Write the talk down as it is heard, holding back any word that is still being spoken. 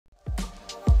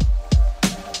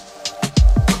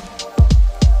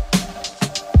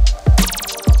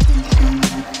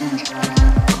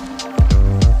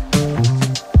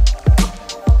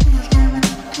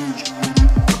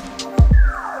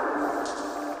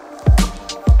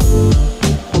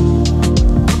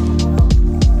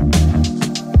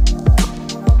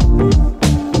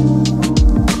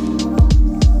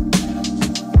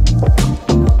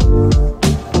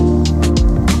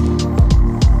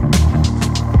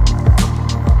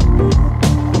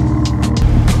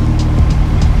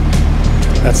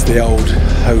That's the old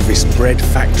Hovis bread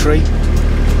factory,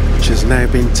 which has now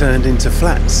been turned into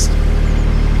flats.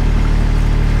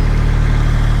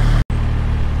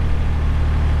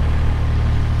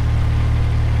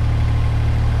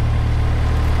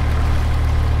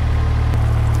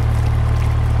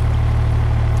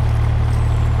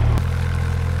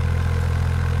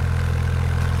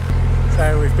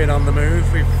 So we've been on the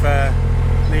move, we've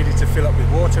needed to fill up with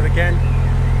water again,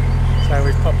 so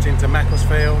we've popped into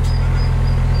Macclesfield.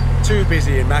 Too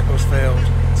busy in Macclesfield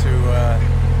to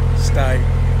stay.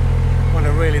 Want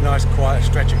a really nice quiet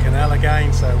stretch of canal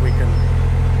again so we can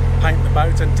paint the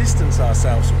boat and distance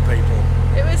ourselves from people.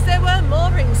 There were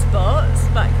mooring spots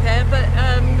back there, but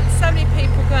so many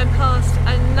people going past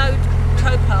and no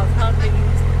towpath, hardly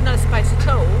no space at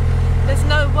all. There's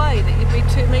no way that you'd be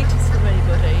 2 metres from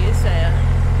anybody, is there?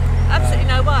 Absolutely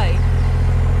no way.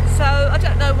 So I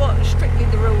don't know what strictly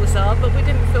the rules are, but we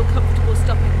didn't feel comfortable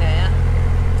stopping there.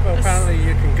 Well, apparently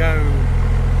you can go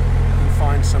and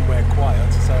find somewhere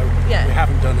quiet, so yeah. We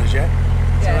haven't done as yet.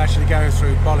 So Yeah. we're actually going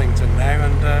through Bollington now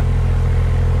and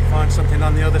find something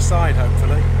on the other side,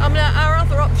 hopefully. I mean, our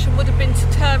other option would have been to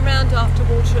turn round after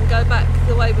water and go back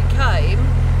the way we came,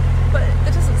 but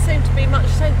there doesn't seem to be much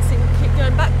sense in keep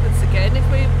going backwards again if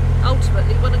we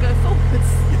ultimately want to go forwards.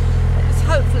 It's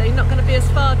hopefully not going to be as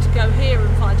far to go here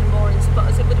and find a mooring spot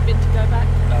as it would have been to go back,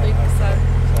 I think. So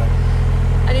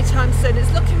anytime soon.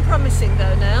 It's looking promising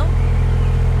though now.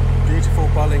 Beautiful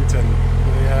Bollington.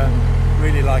 We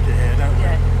really like it here, don't we?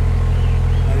 Yeah.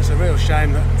 And it's a real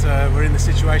shame that we're in the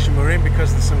situation we're in,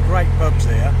 because there's some great pubs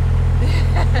here.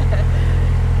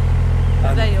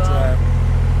 And there you are.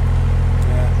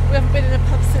 Yeah. We haven't been in a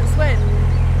pub since when?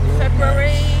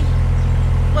 February?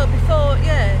 Well, before,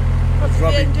 yeah.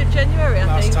 Probably the end of January, I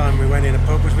think. Last time we went in a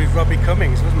pub was with Robbie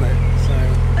Cummings, wasn't it? So.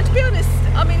 And to be honest,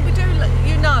 I mean, we do,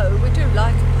 you know, we do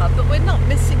like a pub, but we're not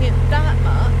missing it that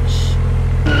much.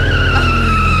 We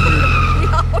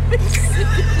are missing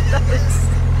it.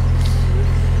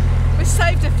 We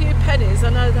saved a few pennies, I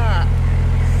know that.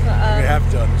 But, we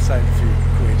have done, saved a few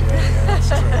quid, yeah, that's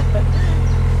true.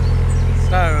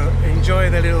 So, enjoy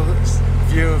the little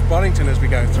view of Bollington as we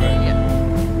go through. Yeah.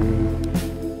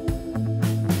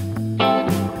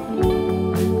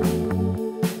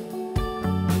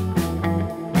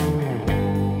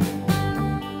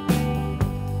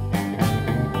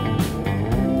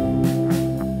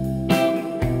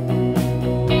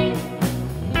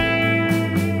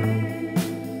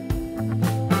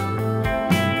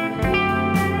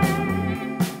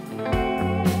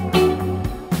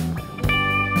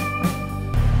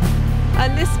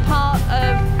 And this part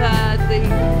of the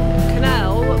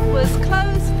canal was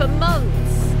closed for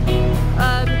months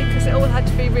because it all had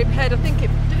to be repaired. I think did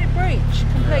it breach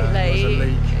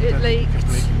completely? It leaked.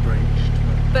 Completely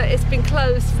breached. But it's been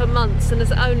closed for months and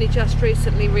has only just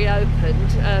recently reopened.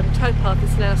 Towpath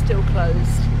is now still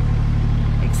closed,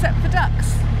 except for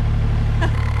ducks.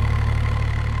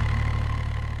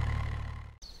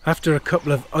 After a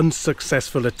couple of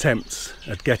unsuccessful attempts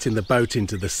at getting the boat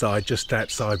into the side just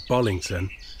outside Bollington,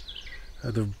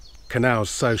 the canal's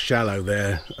so shallow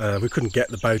there, we couldn't get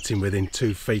the boat in within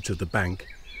 2 feet of the bank.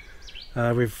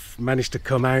 We've managed to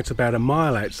come out about a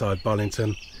mile outside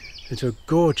Bollington into a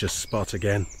gorgeous spot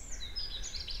again.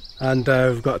 And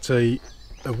we've got a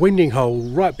winding hole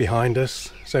right behind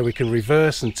us, so we can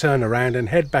reverse and turn around and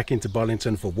head back into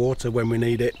Bollington for water when we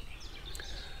need it.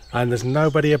 And there's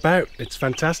nobody about. It's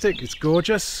fantastic, it's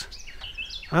gorgeous.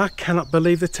 I cannot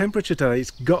believe the temperature today.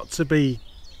 It's got to be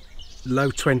low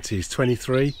 20s,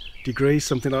 23 degrees,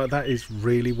 something like that. Is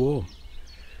really warm.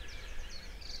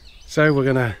 So we're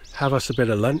gonna have us a bit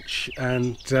of lunch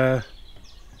and go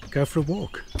for a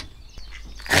walk.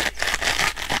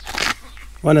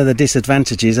 One of the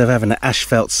disadvantages of having an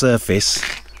asphalt surface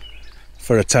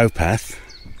for a towpath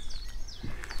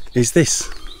is this.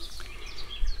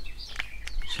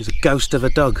 She's a ghost of a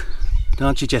dog,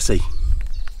 aren't you, Jessie?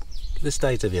 The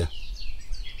state of you.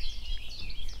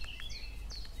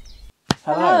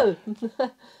 Hello.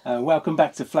 Welcome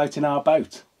back to Floating Our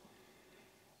Boat.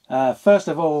 First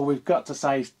of all, we've got to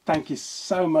say thank you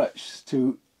so much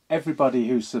to everybody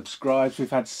who subscribes. We've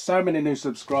had so many new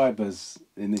subscribers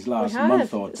in these last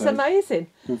month or two. It's amazing.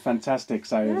 It's been fantastic,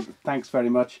 so yeah. Thanks very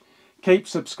much. Keep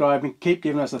subscribing, keep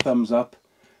giving us a thumbs up,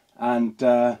 and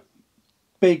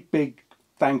big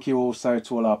thank you also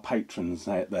to all our patrons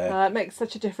out there. It makes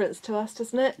such a difference to us,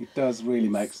 doesn't it? It does really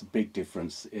make a big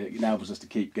difference. It enables us to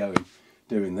keep going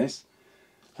doing this.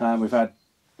 We've had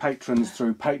patrons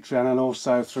through Patreon and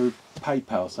also through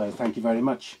PayPal, so thank you very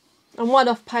much. And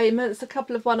one-off payments, a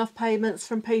couple of one-off payments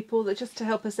from people that just to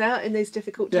help us out in these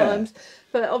difficult times.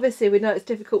 But obviously we know it's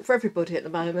difficult for everybody at the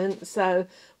moment, so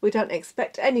we don't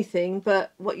expect anything,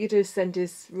 but what you do send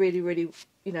is really, really,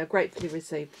 you know, gratefully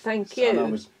received. Thank you. And I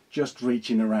was just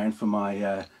reaching around for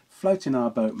my floating our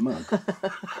boat mug.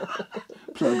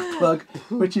 plug,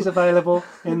 which is available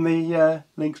in the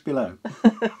links below.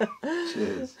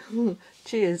 Cheers.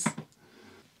 Cheers.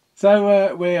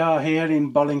 So we are here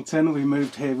in Bollington. We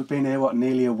moved here. We've been here, what,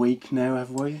 nearly a week now, have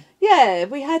we? Yeah,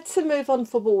 we had to move on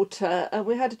for water, and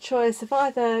we had a choice of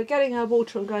either getting our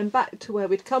water and going back to where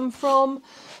we'd come from,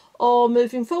 or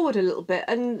moving forward a little bit.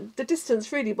 And the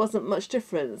distance really wasn't much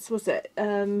difference, was it?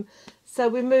 So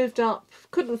we moved up,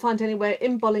 couldn't find anywhere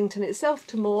in Bollington itself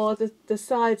to moor. The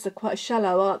sides are quite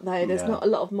shallow, aren't they? There's not a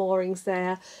lot of moorings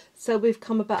there. So we've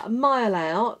come about a mile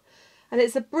out. And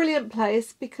it's a brilliant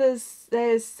place because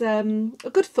there's a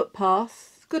good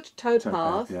footpath, good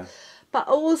towpath, but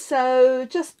also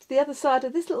just the other side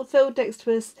of this little field next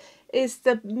to us is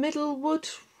the Middlewood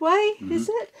Way, is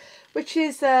it? Which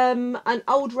is an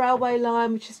old railway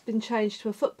line which has been changed to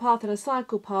a footpath and a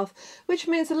cycle path, which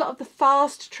means a lot of the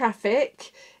fast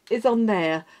traffic is on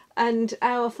there. And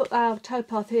our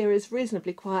towpath here is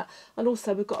reasonably quiet, and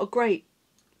also we've got a great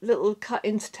little cut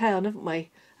into town, haven't we?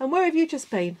 And where have you just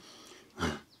been?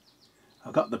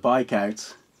 I've got the bike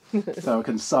out so I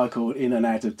can cycle in and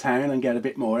out of town and get a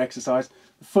bit more exercise.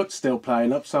 The foot's still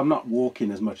playing up, so I'm not walking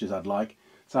as much as I'd like.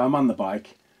 So I'm on the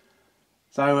bike.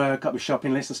 So I got my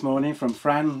shopping list this morning from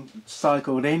Fran,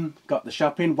 cycled in, got the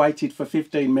shopping, waited for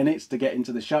 15 minutes to get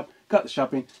into the shop, got the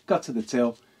shopping, got to the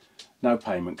till, no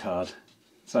payment card.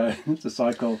 So to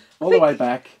cycle all the way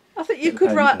back. I think you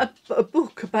could write a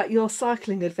book about your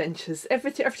cycling adventures.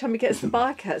 Every time he gets the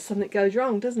bike out, something goes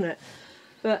wrong, doesn't it?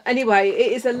 But anyway,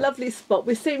 it is a lovely spot.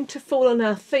 We seem to fall on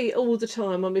our feet all the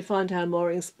time when we find our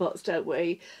mooring spots, don't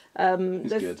we? It's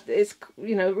good. It's,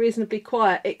 you know, reasonably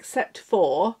quiet, except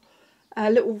for our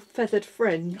little feathered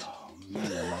friend. Oh,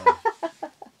 man alive.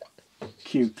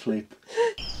 Cute clip.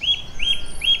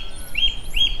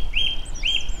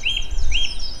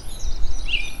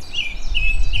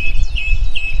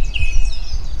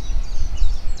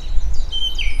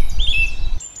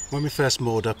 When we first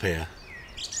moored up here,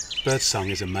 birdsong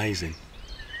is amazing.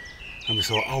 And we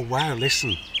thought, oh wow,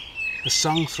 listen, a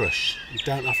song thrush. You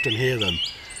don't often hear them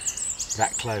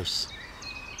that close.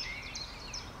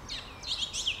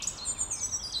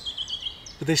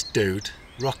 But this dude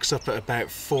rocks up at about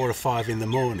 4 or 5 in the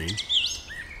morning,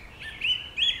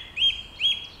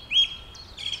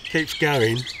 keeps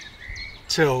going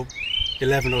till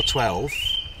 11 or 12,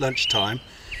 lunchtime,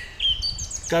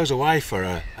 goes away for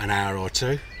an hour or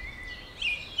two,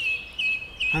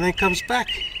 and then comes back.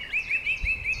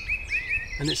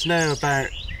 And it's now about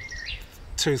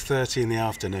 2:30 in the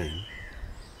afternoon,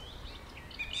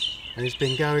 and he's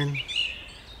been going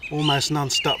almost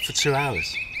non-stop for 2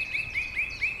 hours.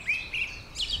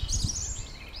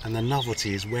 And the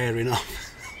novelty is wearing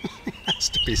off. It has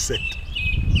to be said.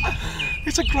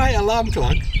 It's a great alarm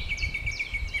clock.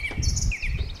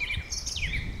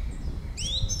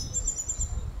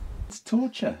 It's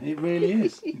torture, it really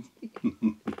is.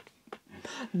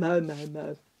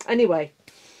 No. Anyway.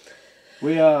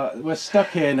 We're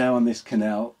stuck here now on this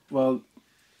canal. Well,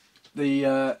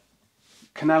 the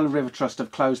Canal and River Trust have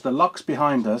closed the locks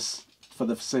behind us for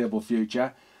the foreseeable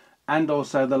future, and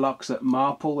also the locks at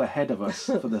Marple ahead of us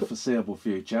for the foreseeable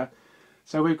future.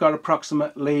 So we've got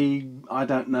approximately, I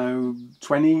don't know,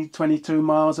 22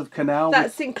 miles of canal.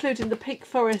 That's including the Peak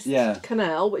Forest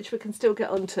Canal, which we can still get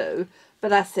onto, but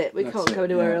that's it. We can't go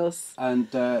anywhere else. And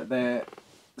they're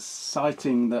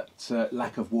citing that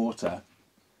lack of water.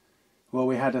 Well,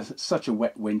 we had such a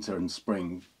wet winter and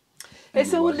spring.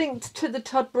 It's all linked to the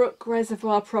Toddbrook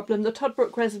Reservoir problem. The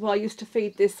Toddbrook Reservoir used to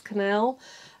feed this canal,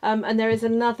 and there is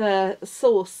another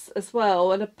source as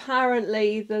well. And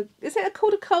apparently, is it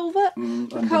called a culvert?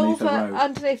 The culvert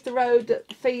underneath the road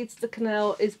that feeds the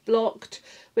canal is blocked,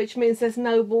 which means there's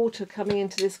no water coming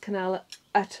into this canal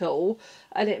at all,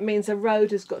 and it means a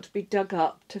road has got to be dug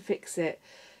up to fix it.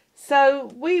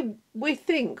 So we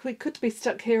think we could be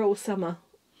stuck here all summer.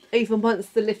 Even once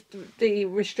the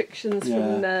restrictions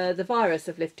from the virus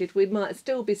have lifted, we might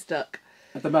still be stuck.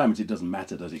 At the moment it doesn't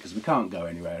matter, does it? Because we can't go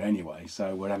anywhere anyway,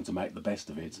 so we're having to make the best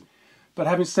of it. But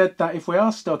having said that, if we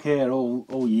are stuck here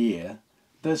all year,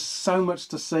 there's so much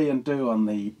to see and do on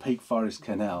the Peak Forest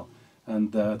Canal,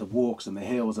 and the walks and the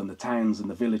hills and the towns and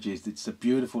the villages. It's a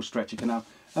beautiful stretch of canal,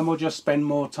 and we'll just spend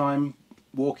more time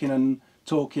walking and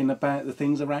talking about the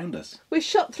things around us. We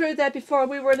shot through there before, and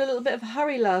we were in a little bit of a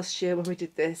hurry last year when we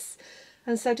did this,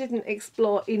 and so didn't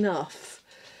explore enough.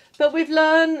 But we've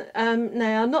learned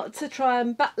now not to try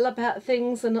and battle about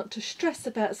things and not to stress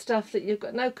about stuff that you've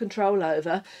got no control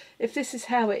over. If this is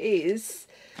how it is,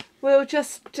 we'll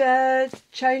just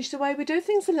change the way we do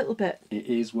things a little bit. It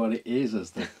is what it is,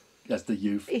 as the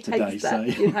youth He today hates that.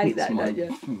 say. You hate that, don't you?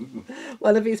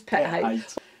 One of his pet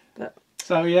hates. But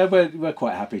so yeah, we're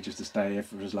quite happy just to stay here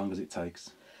for as long as it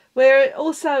takes. we're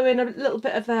also in a little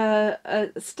bit of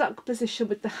a stuck position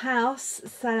with the house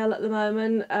sale at the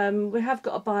moment. We have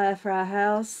got a buyer for our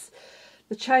house.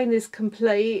 The chain is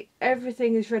complete.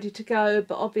 Everything is ready to go,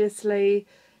 but obviously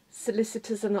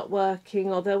solicitors are not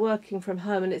working, or they're working from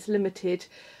home and it's limited.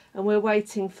 And we're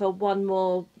waiting for one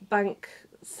more bank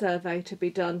survey to be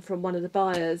done from one of the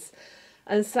buyers.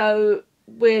 And so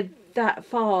we're that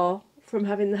far from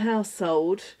having the house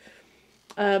sold.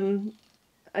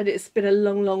 And it's been a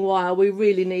long while. We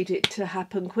really need it to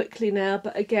happen quickly now,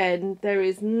 but again, there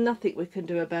is nothing we can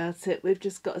do about it. We've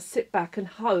just got to sit back and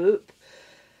hope,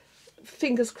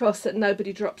 fingers crossed, that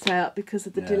nobody drops out because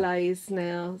of the delays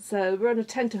now. So we're on a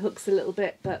tenterhooks a little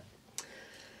bit, but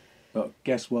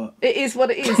guess what? it is what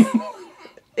it is.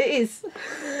 It is.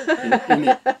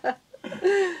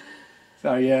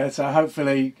 So yeah, so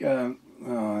hopefully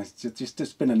it's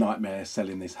just been a nightmare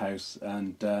selling this house,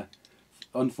 and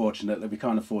unfortunately we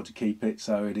can't afford to keep it,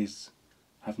 so it is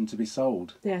having to be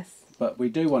sold. Yes. But we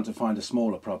do want to find a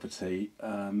smaller property.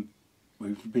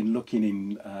 We've been looking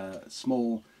in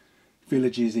small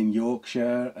villages in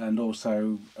Yorkshire and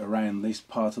also around this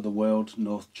part of the world,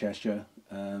 North Cheshire,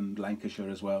 Lancashire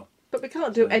as well. But we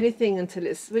can't do anything until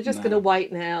it's... We're just going to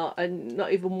wait now and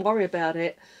not even worry about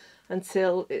it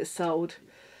until it's sold.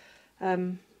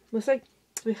 We'll see.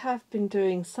 We have been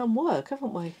doing some work,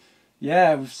 haven't we?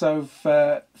 Yeah, so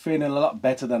feeling a lot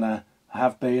better than I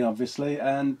have been, obviously,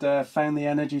 and found the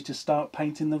energy to start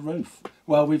painting the roof.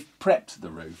 Well, we've prepped the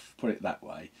roof, put it that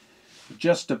way. We're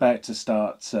just about to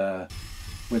start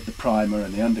with the primer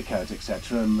and the undercoat,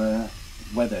 etc., and the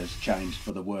weather's changed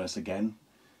for the worse again.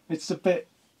 It's a bit...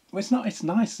 Well, it's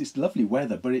nice, it's lovely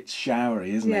weather, but it's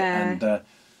showery, isn't it? And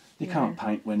you can't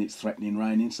paint when it's threatening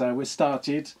raining, so we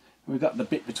started... We got the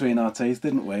bit between our teeth,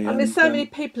 didn't we? I mean, so many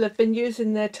people have been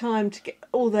using their time to get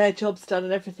all their jobs done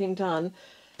and everything done.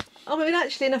 I mean,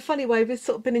 actually, in a funny way, we've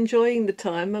sort of been enjoying the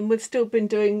time, and we've still been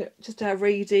doing just our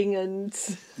reading and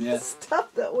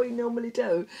stuff that we normally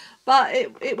do. But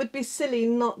it would be silly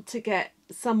not to get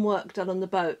some work done on the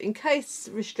boat in case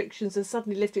restrictions are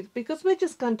suddenly lifted, because we're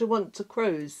just going to want to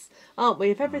cruise, aren't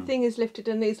we? If everything is lifted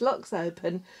and these locks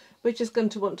open, we're just going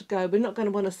to want to go. We're not going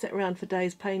to want to sit around for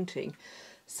days painting.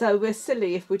 So we're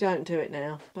silly if we don't do it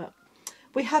now, but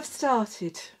we have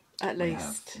started, at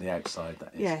least. The outside,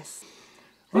 that is. Yes.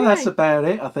 Well, that's about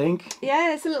it, I think.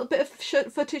 Yeah, it's a little bit of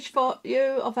footage for you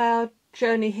of our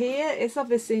journey here. It's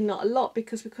obviously not a lot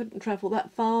because we couldn't travel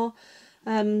that far.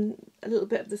 A little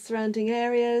bit of the surrounding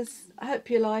areas. I hope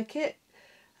you like it.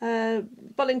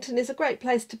 Bollington is a great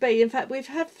place to be. In fact, we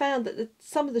have found that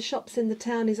some of the shops in the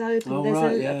town is open. Oh, There's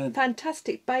right, a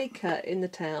fantastic baker in the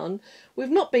town.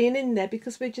 We've not been in there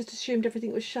because we just assumed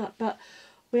everything was shut, but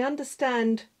we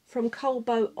understand from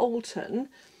Coalboat Alton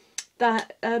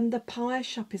that the pie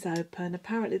shop is open.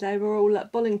 Apparently they were all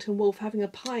at Bollington Wharf having a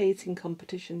pie eating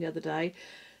competition the other day,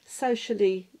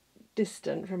 socially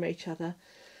distant from each other.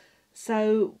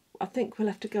 So I think we'll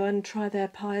have to go and try their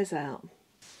pies out.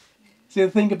 See, the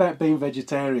thing about being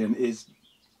vegetarian is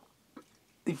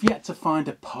we've yet to find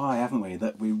a pie, haven't we,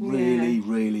 that we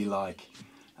really like.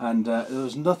 And there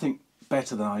was nothing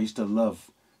better than I used to love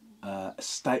a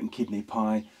steak and kidney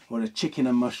pie, or a chicken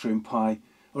and mushroom pie,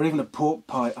 or even a pork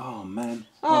pie. Oh man,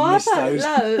 I miss those.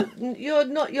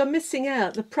 No, you're missing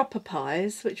out the proper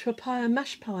pies, which were pie and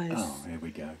mash pies. Oh, here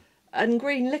we go. And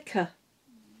green liquor.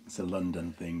 It's a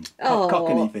London thing.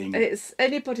 Cockney thing. It's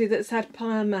anybody that's had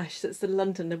pie and mash that's the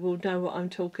Londoner will know what I'm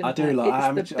talking about. I do like.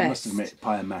 I must admit,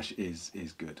 pie and mash is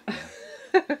good.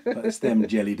 Yeah. But it's them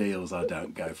jelly deals I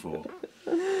don't go for.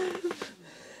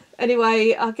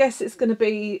 Anyway, I guess it's going to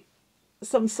be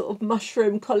some sort of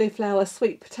mushroom, cauliflower,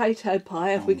 sweet potato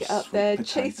pie if we get up there.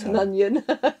 Potato. Cheese and onion.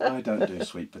 I don't do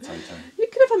sweet potato. You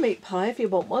can have a meat pie if you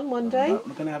want one day. No, I'm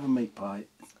not going to have a meat pie.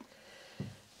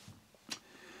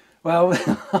 Well,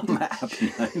 on that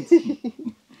happy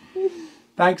note,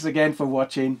 thanks again for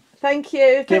watching. Thank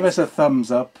you. Give us a thumbs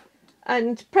up.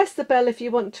 And press the bell if you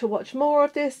want to watch more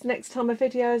of this next time a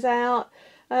video is out.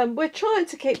 We're trying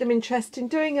to keep them interesting,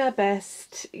 doing our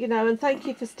best, you know, and thank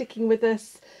you for sticking with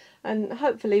us. And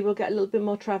hopefully we'll get a little bit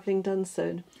more travelling done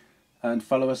soon. And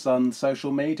follow us on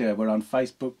social media. We're on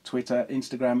Facebook, Twitter,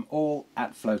 Instagram, all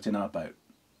at Floating Our Boat.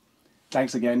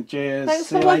 Thanks again. Cheers. Thanks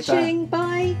See for you later. watching.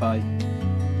 Bye. Bye.